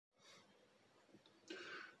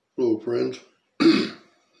Hello friends,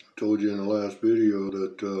 told you in the last video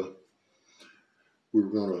that we were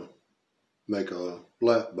going to make a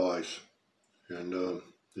lap vise, and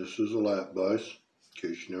this is a lap vise, in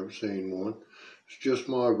case you've never seen one. It's just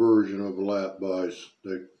my version of a lap vise.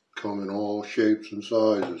 They come in all shapes and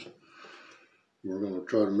sizes. We're going to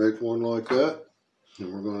try to make one like that,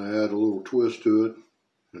 and we're going to add a little twist to it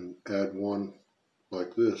and add one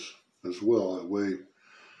like this as well. That way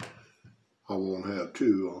I won't have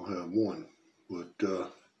two, I'll have one. But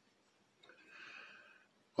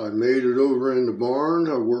I made it over in the barn.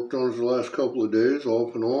 I worked on it the last couple of days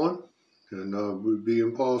off and on, and it would be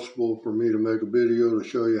impossible for me to make a video to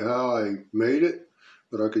show you how I made it,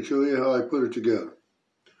 but I could show you how I put it together.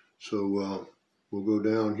 So we'll go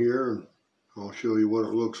down here and I'll show you what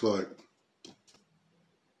it looks like.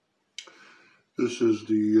 This is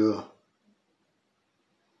the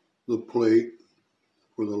plate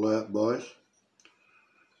for the lap vise.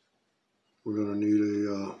 We're going to need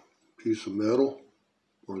a piece of metal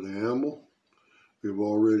for the handle. We've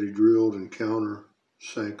already drilled and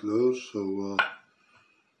countersank those, so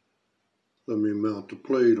let me mount the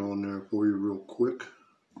plate on there for you real quick.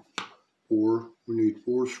 We need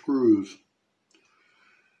 4 screws.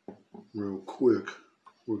 Real quick,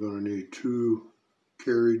 we're going to need 2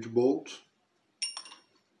 carriage bolts.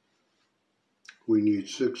 We need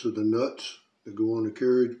 6 of the nuts that go on the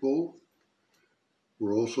carriage bolt.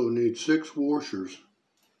 We'll also need 6 washers.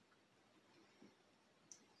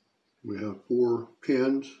 We have 4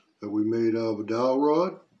 pins that we made out of a dowel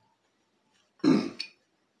rod and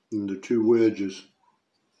the 2 wedges.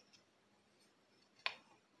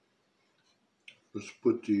 Let's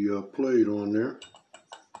put the plate on there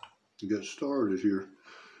and get started here.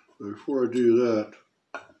 But before I do that,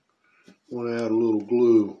 I want to add a little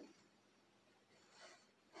glue.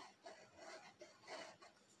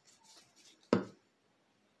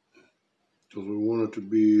 Because we want it to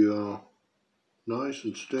be nice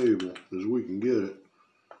and stable as we can get it.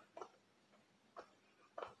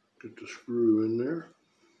 Get the screw in there.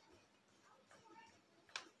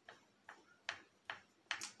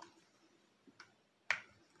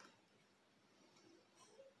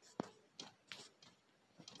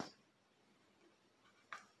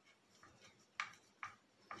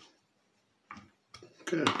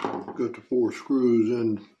 Okay, got the 4 screws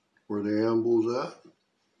in where the handle's at.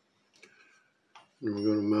 And we're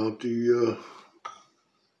going to mount the,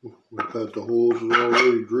 we've got the holes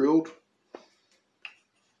already drilled.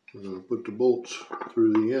 We're going to put the bolts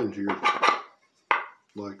through the end here,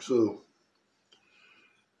 like so.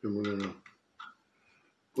 And we're going to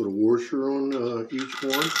put a washer on each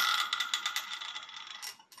one.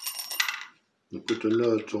 And put the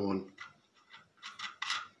nuts on.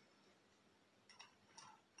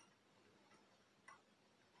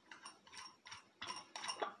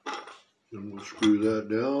 And we'll screw that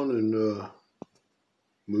down and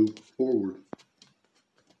move forward.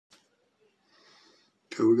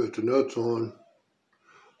 Okay, we got the nuts on,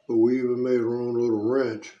 but we even made our own little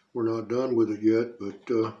wrench. We're not done with it yet, but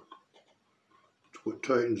it's what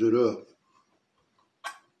tightens it up.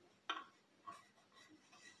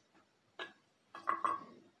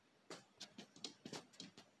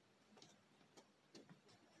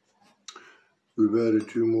 We've added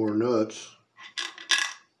 2 more nuts.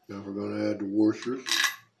 Now we're going to add the washers.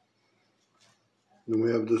 Then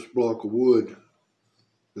we have this block of wood.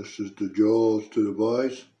 This is the jaws to the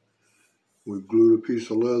vise. We've glued a piece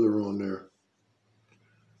of leather on there.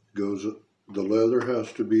 The leather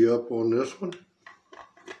has to be up on this one.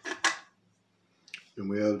 And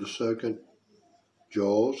we have the second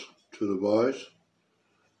jaws to the vise.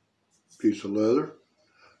 Piece of leather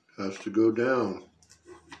has to go down.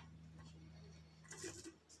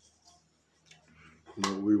 And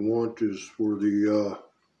what we want is for the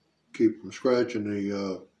keep from scratching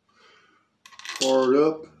the part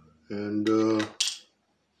up, and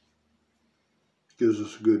gives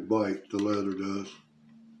us a good bite, the leather does.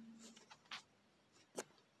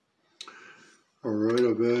 Alright,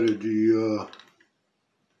 I've added the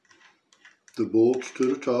bolts to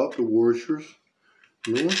the top, the washers.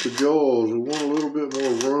 And then with the jaws, we want a little bit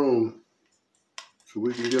more room so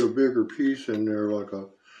we can get a bigger piece in there, like a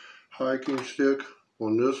hiking stick.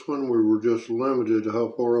 On this one, we were just limited to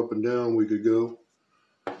how far up and down we could go.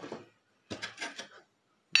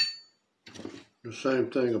 The same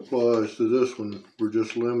thing applies to this one. We're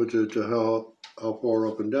just limited to how far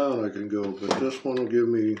up and down I can go. But this one will give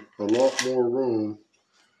me a lot more room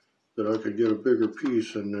that I could get a bigger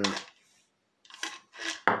piece in there.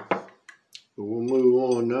 But we'll move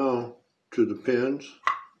on now to the pins.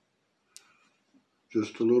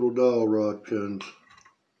 Just the little dowel rod pins.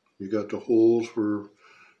 You got the holes for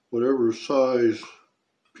whatever size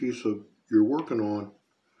piece of you're working on.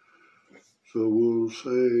 So we'll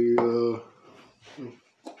say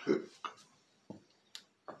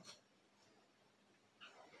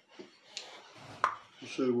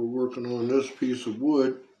we're working on this piece of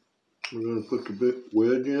wood. We're going to put the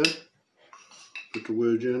wedge in. Put the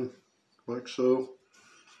wedge in like so.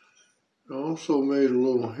 I also made a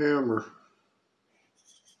little hammer.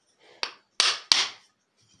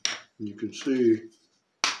 You can see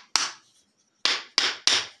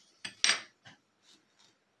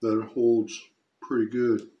that it holds pretty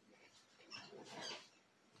good.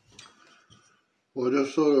 Well, I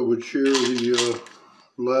just thought I would share the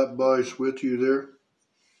lap vise with you there.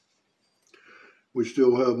 We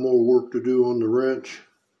still have more work to do on the wrench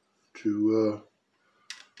to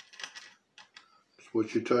it's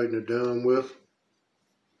what you tighten it down with.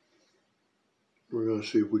 We're going to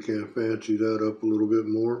see if we can't fancy that up a little bit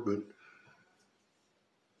more, but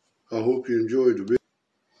I hope you enjoyed the video.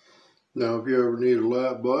 Now, if you ever need a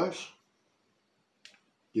lap vise,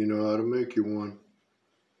 you know how to make you one.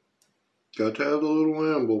 Got to have the little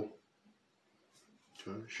handle.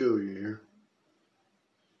 Trying to show you here.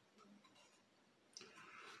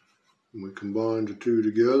 And we combine the two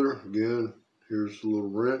together. Again, here's the little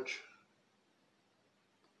wrench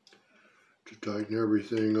to tighten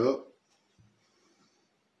everything up.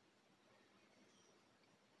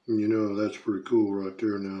 And you know, that's pretty cool right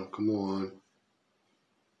there now. Come on.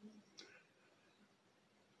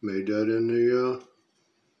 Made that in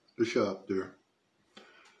the shop there.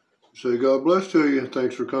 Say God bless to you.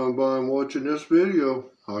 Thanks for coming by and watching this video.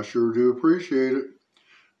 I sure do appreciate it.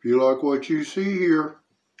 If you like what you see here,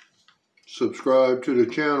 subscribe to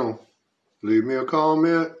the channel. Leave me a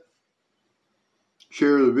comment.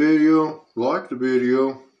 Share the video. Like the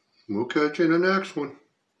video. We'll catch you in the next one.